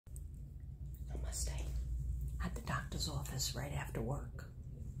Namaste. At the doctor's office right after work.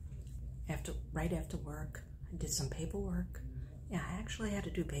 Right after work, I did some paperwork. Yeah, I actually had to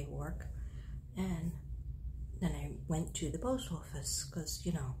do paperwork. And then I went to the post office because,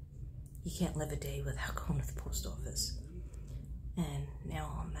 you know, you can't live a day without going to the post office. And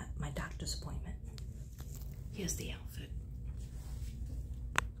now I'm at my doctor's appointment. Here's the outfit.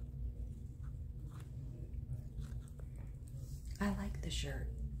 I like the shirt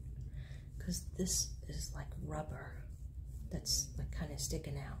because this is like rubber that's like kind of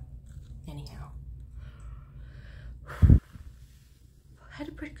sticking out. Anyhow, I had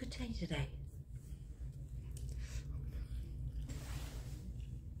a pretty good day today.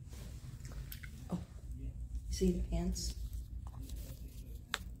 Oh, you see the pants?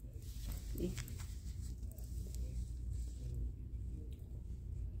 See?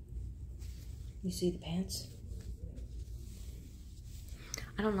 You see the pants?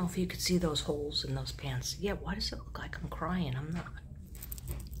 I don't know if you could see those holes in those pants. Yeah, why does it look like I'm crying? I'm not.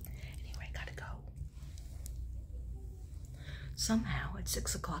 Anyway, gotta go. Somehow, at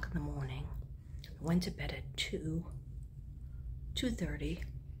 6 o'clock in the morning, I went to bed at 2:30.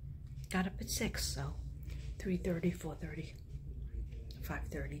 Got up at 6, so 3:30, 4:30,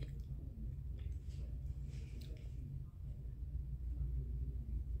 5:30.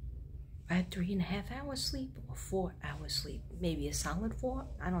 I had 3.5 hours sleep or 4 hours sleep. Maybe a solid 4?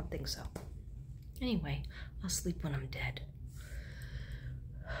 I don't think so. Anyway, I'll sleep when I'm dead.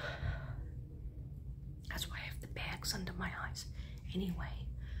 That's why I have the bags under my eyes. Anyway,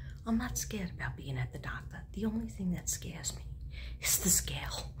 I'm not scared about being at the doctor. The only thing that scares me is the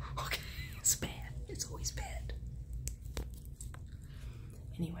scale. Okay, it's bad. It's always bad.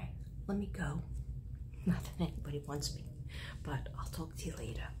 Anyway, let me go. Not that anybody wants me, but I'll talk to you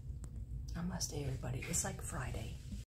later. Namaste, everybody. It's like Friday.